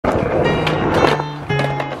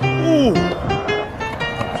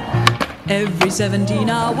Every 17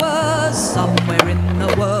 hours, somewhere in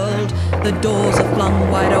the world, the doors are flung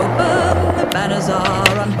wide open, the banners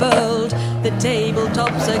are unfurled, the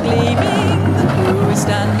tabletops are gleaming, the crew is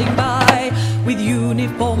standing by, with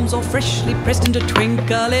uniforms all freshly pressed and a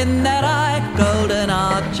twinkle in their eye. Golden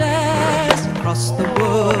arches across the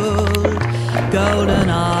world, golden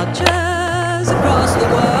arches across the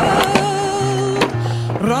world.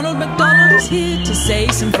 Ronald McDonald is here to say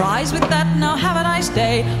some fries with that. Now have a nice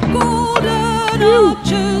day. Golden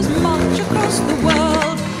arches march across the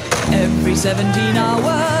world. Every 17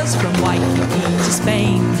 hours, from Waikiki to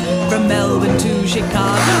Spain, from Melbourne to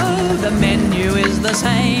Chicago, the menu is the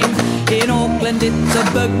same. In Auckland it's a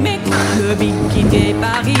Big Mac, le Bikini de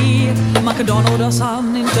Paris, McDonald or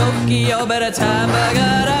some in Tokyo, but it's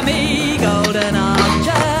hamburger to me. Golden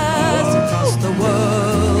arches across the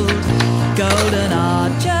world, golden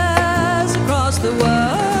arches across the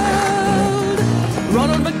world.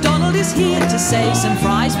 Ronald McDonald is here to say some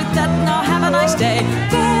fries with that. Now have a nice day.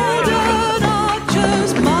 Golden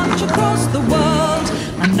arches march across the world.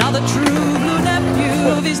 Another true blue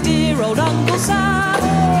nephew of his dear old Uncle Sam,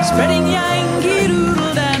 spreading Yankee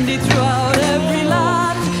Doodle Dandy throughout every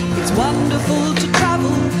land. It's wonderful to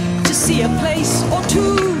travel, to see a place or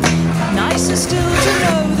two. Nicer still to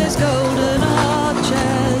know there's golden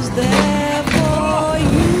arches there for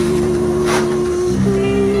you.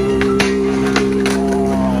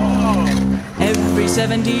 Every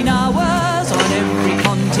 17 hours on every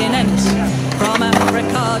continent, from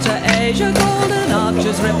Africa to Asia, golden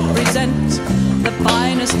arches represent the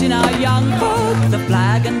finest in our young folk, the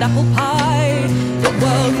flag and apple pie. The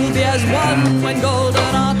world will be as one when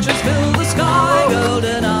golden arches fill the sky.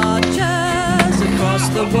 Golden arches across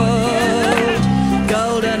the world,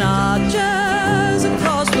 golden arches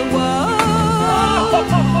across the world.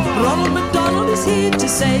 Ronald McDonald is here to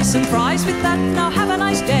say some fries with that. Now have a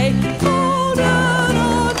nice day. Golden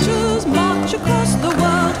arches march across the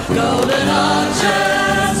world, golden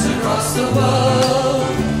arches across the world,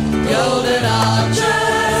 golden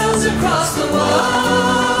arches across the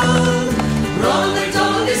world. Ronald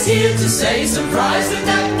McDonald is here to say some fries with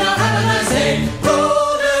that. Now have a nice day.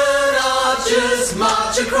 Golden arches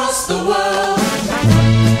march across the world.